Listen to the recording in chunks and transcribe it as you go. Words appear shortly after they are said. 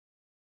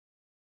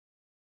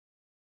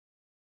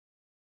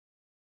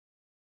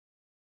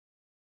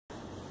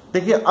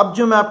देखिए अब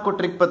जो मैं आपको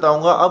ट्रिक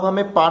बताऊंगा, अब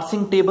हमें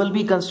पार्सिंग टेबल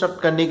भी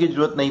कंस्ट्रक्ट करने की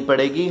जरूरत नहीं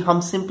पड़ेगी। हम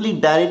सिंपली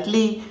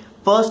डायरेक्टली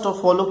फर्स्ट और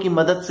फॉलो की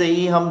मदद से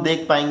ही हम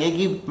देख पाएंगे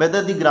कि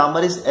whether the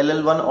grammar is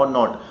LL1 और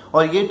नॉट।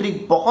 और ये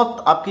ट्रिक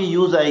बहुत आपके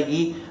यूज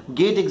आएगी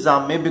गेट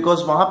एग्जाम में,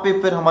 बिकॉज वहां पे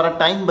फिर हमारा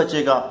टाइम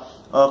बचेगा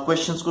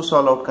क्वेश्चंस को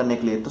सॉल्व आउट करने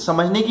के लिए। तो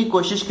समझने की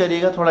कोशिश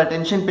करिएगा, थोड़ा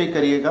अटेंशन पे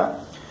करिएगा।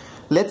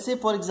 लेट्स से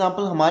फॉर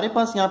एग्जांपल हमारे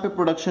पास यहाँ पे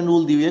प्रोडक्शन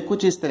रूल दी हुई है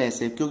कुछ इस तरह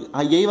से,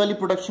 क्योंकि यही वाली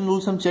प्रोडक्शन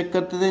रूल्स हम चेक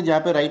करते थे जहाँ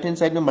पे राइट हैंड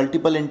साइड में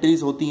मल्टीपल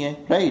एंट्रीज होती हैं,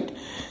 राइट,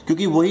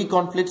 क्योंकि वही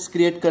कॉन्फ्लिक्ट्स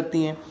क्रिएट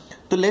करती हैं।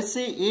 तो let's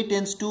say A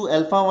tends to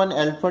alpha1,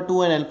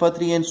 alpha2 and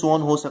alpha3 and so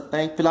on हो सकता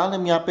है। फिलहाल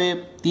हम यहाँ पे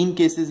 3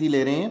 केसेस ही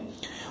ले रहे हैं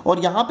और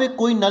यहाँ पे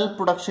कोई नल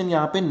प्रोडक्शन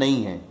यहाँ पे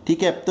नहीं है,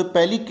 ठीक है। तो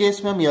पहली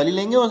केस में हम ये वाली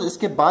लेंगे और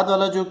इसके बाद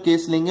वाला जो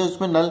केस लेंगे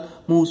उसमें नल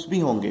मूव्स भी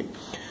होंगे।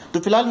 तो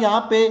फिलहाल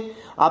यहाँ पे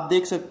आप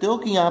देख सकते हो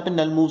कि यहाँ पे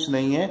नल मूव्स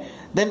नहीं है।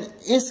 देन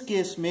इस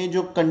केस में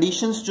जो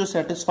कंडीशंस जो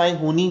सेटिस्फाई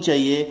होनी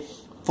चाहिए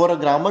for a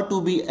grammar to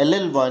be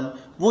LL1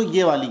 वो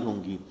ये वाली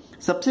होंगी।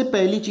 सबसे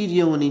पहली चीज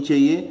ये होनी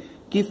चाहिए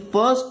कि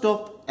फर्स्ट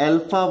ऑफ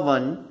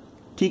alpha1,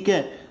 ठीक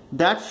है,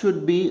 दैट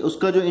शुड बी,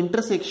 उसका जो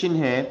इंटरसेक्शन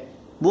है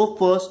वो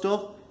फर्स्ट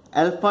ऑफ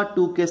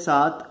alpha2 के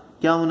साथ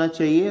क्या होना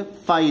चाहिए,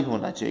 5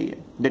 होना चाहिए।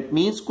 दैट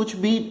मीन्स कुछ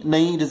भी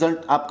नहीं,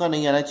 रिजल्ट आपका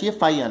नहीं आना चाहिए,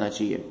 5 आना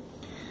चाहिए।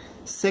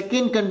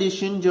 सेकेंड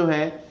कंडीशन जो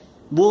है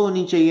वो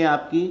होनी चाहिए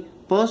आपकी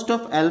first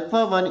of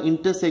alpha1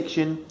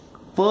 intersection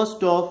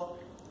first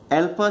of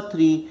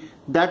alpha3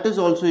 that is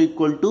also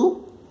equal to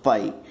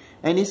 5।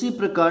 And इसी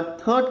प्रकार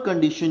थर्ड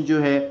कंडीशन जो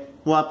है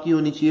वो आपकी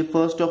होनी चाहिए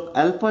first of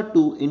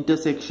alpha2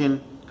 intersection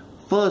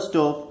first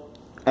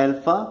of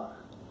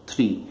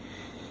alpha3,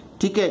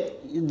 ठीक है,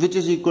 विच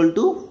इज इक्वल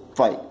टू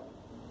 5।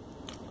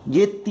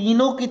 ये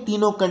तीनों की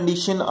तीनों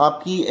कंडीशन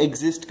आपकी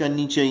एग्जिस्ट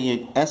करनी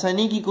चाहिए। ऐसा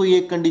नहीं कि कोई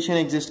एक कंडीशन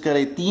एग्जिस्ट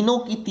करे, तीनों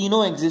की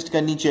तीनों एग्जिस्ट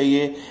करनी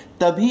चाहिए,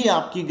 तभी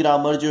आपकी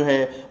ग्रामर जो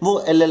है वो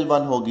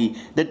LL1 होगी।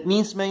 दैट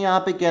मीन्स मैं यहां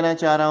पे कहना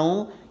चाह रहा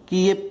हूं कि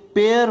ये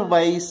पेयर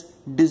वाइज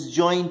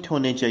डिसजॉइंट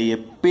होने चाहिए।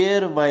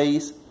 पेयर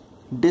वाइज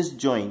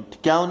डिसजॉइंट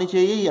क्या होनी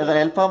चाहिए, अगर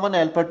alpha1,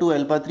 alpha2,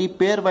 alpha3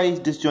 pair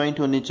wise disjoint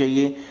होने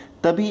चाहिए,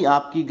 तभी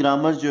आपकी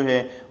ग्रामर जो है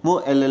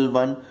वो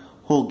LL1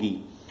 होगी।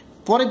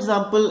 फॉर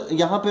एग्जाम्पल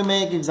यहां पे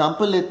मैं एक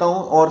एग्जाम्पल लेता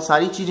हूं और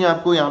सारी चीजें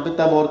आपको यहां पे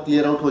तब और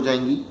क्लियर आउट हो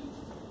जाएंगी।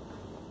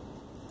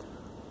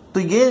 तो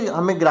ये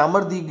हमें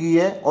ग्रामर दी गई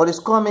है और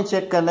इसको हमें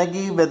चेक करना है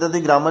कि whether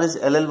the grammar is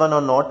LL1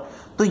 और नॉट।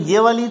 तो ये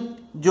वाली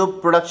जो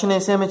प्रोडक्शन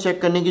ऐसे हमें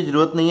चेक करने की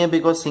जरूरत नहीं है,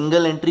 बिकॉज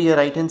सिंगल एंट्री है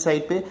राइट हैंड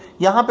साइड पे,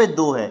 यहां पे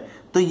 2 है।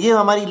 तो ये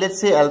हमारी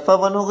लेट्स से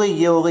alpha1 हो गई,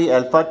 ये हो गई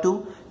alpha2,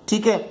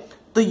 ठीक है।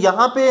 तो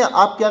यहां पे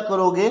आप क्या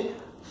करोगे,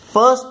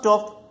 फर्स्ट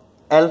ऑफ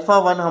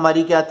alpha1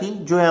 हमारी क्या थी,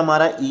 जो है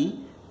हमारा E,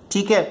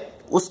 ठीक है,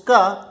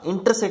 उसका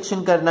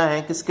इंटरसेक्शन करना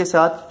है किसके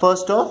साथ,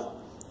 फर्स्ट ऑफ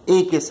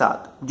A के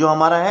साथ, जो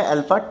हमारा है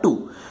alpha2।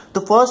 तो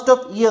फर्स्ट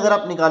ऑफ E अगर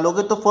आप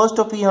निकालोगे तो फर्स्ट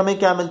ऑफ E हमें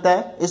क्या मिलता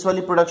है, इस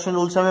वाली प्रोडक्शन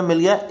रूल से हमें मिल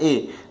गया A।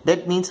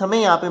 दैट मीन्स हमें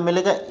यहाँ पे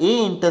मिलेगा A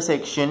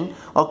इंटरसेक्शन,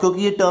 और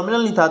क्योंकि ये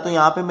टर्मिनल नहीं था तो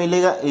यहाँ पे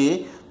मिलेगा A।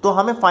 तो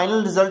हमें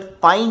फाइनल रिजल्ट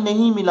 5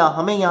 नहीं मिला,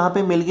 हमें यहाँ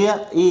पे मिल गया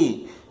A,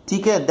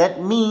 ठीक है। दैट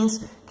मीन्स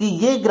कि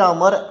ये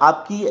ग्रामर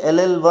आपकी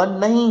LL1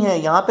 नहीं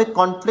है, यहाँ पे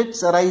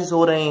कॉन्फ्लिक्ट्स अराइज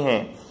हो रहे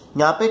हैं,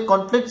 यहाँ पे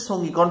कॉन्फ्लिक्ट्स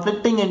होंगी,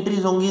 कॉन्फ्लिक्टिंग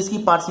एंट्रीज होंगी इसकी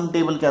पार्सिंग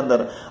टेबल के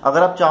अंदर।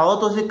 अगर आप चाहो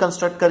तो इसे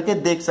कंस्ट्रक्ट करके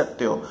देख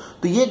सकते हो।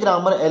 तो ये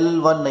ग्रामर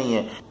LL1 नहीं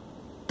है।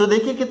 तो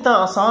देखिए कितना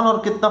आसान और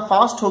कितना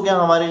फास्ट हो गया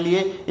हमारे लिए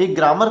एक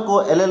ग्रामर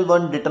को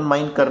LL1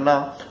 डिटरमाइन करना,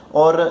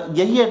 और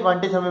यही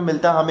एडवांटेज हमें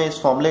मिलता है हमें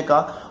इस फॉर्मूले का।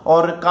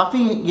 और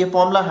काफी ये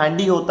फॉर्मूला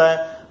हैंडी होता है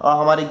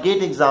हमारे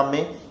गेट एग्जाम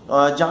में,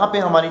 जहां पे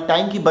हमारी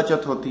टाइम की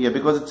बचत होती है,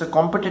 because it's a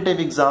competitive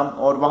exam,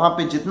 और वहां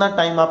पे जितना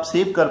टाइम आप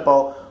सेव कर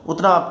पाओ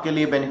उतना आपके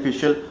लिए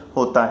बेनिफिशियल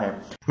होता है।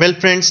 Well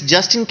friends,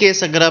 just in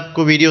case अगर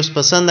आपको वीडियोस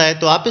पसंद आए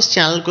तो आप इस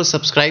चैनल को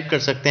सब्सक्राइब कर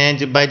सकते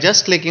हैं by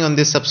just clicking on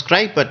this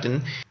subscribe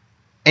button.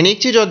 And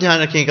एक चीज और ध्यान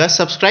रखिएगा,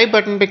 सब्सक्राइब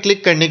बटन पे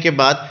क्लिक करने के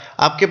बाद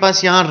आपके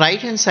पास यहाँ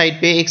राइट हैंड साइड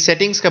पे एक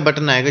सेटिंग्स का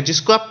बटन आएगा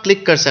जिसको आप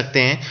क्लिक कर सकते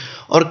हैं,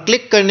 और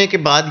क्लिक करने के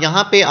बाद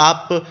यहाँ पे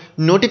आप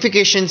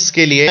नोटिफिकेशंस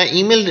के लिए,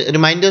 ईमेल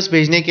रिमाइंडर्स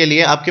भेजने के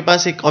लिए आपके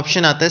पास एक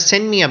ऑप्शन आता है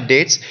सेंड मी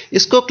अपडेट्स,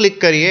 इसको क्लिक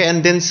करिए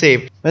एंड देन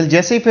सेव। वेल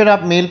जैसे ही फिर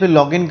आप मेल पे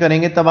लॉगिन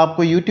करेंगे तब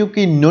आपको यूट्यूब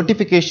की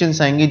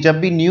नोटिफिकेशंस आएंगी जब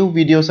भी न्यू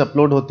वीडियोस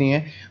अपलोड होती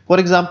हैं। फॉर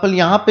एग्जाम्पल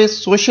यहाँ पे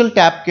सोशल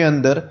टैब के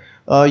अंदर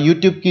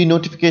यूट्यूब की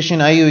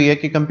नोटिफिकेशन आई हुई है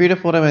कि computer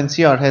forum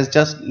NCR has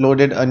just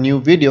loaded a new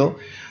video.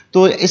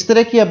 तो इस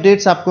तरह की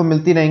अपडेट्स आपको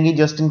मिलती रहेंगी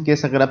जस्ट इन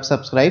केस अगर आप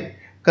सब्सक्राइब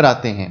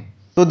कराते हैं।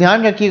 तो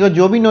ध्यान रखिएगा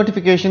जो भी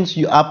नोटिफिकेशंस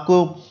आपको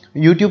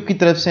YouTube की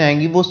तरफ से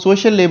आएंगी वो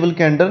सोशल लेबल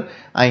के अंडर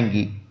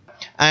आएंगी।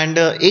 एंड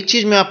एक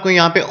चीज मैं आपको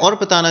यहाँ पे और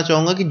बताना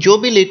चाहूंगा कि जो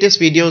भी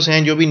लेटेस्ट वीडियोस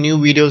हैं, जो भी न्यू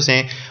वीडियोस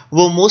हैं,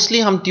 वो मोस्टली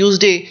हम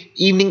ट्यूसडे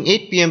इवनिंग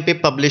 8 PM पे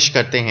पब्लिश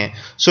करते हैं।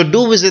 So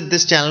do visit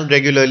this channel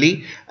regularly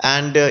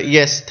and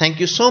yes,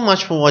 thank you so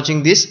much for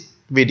watching this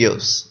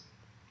videos.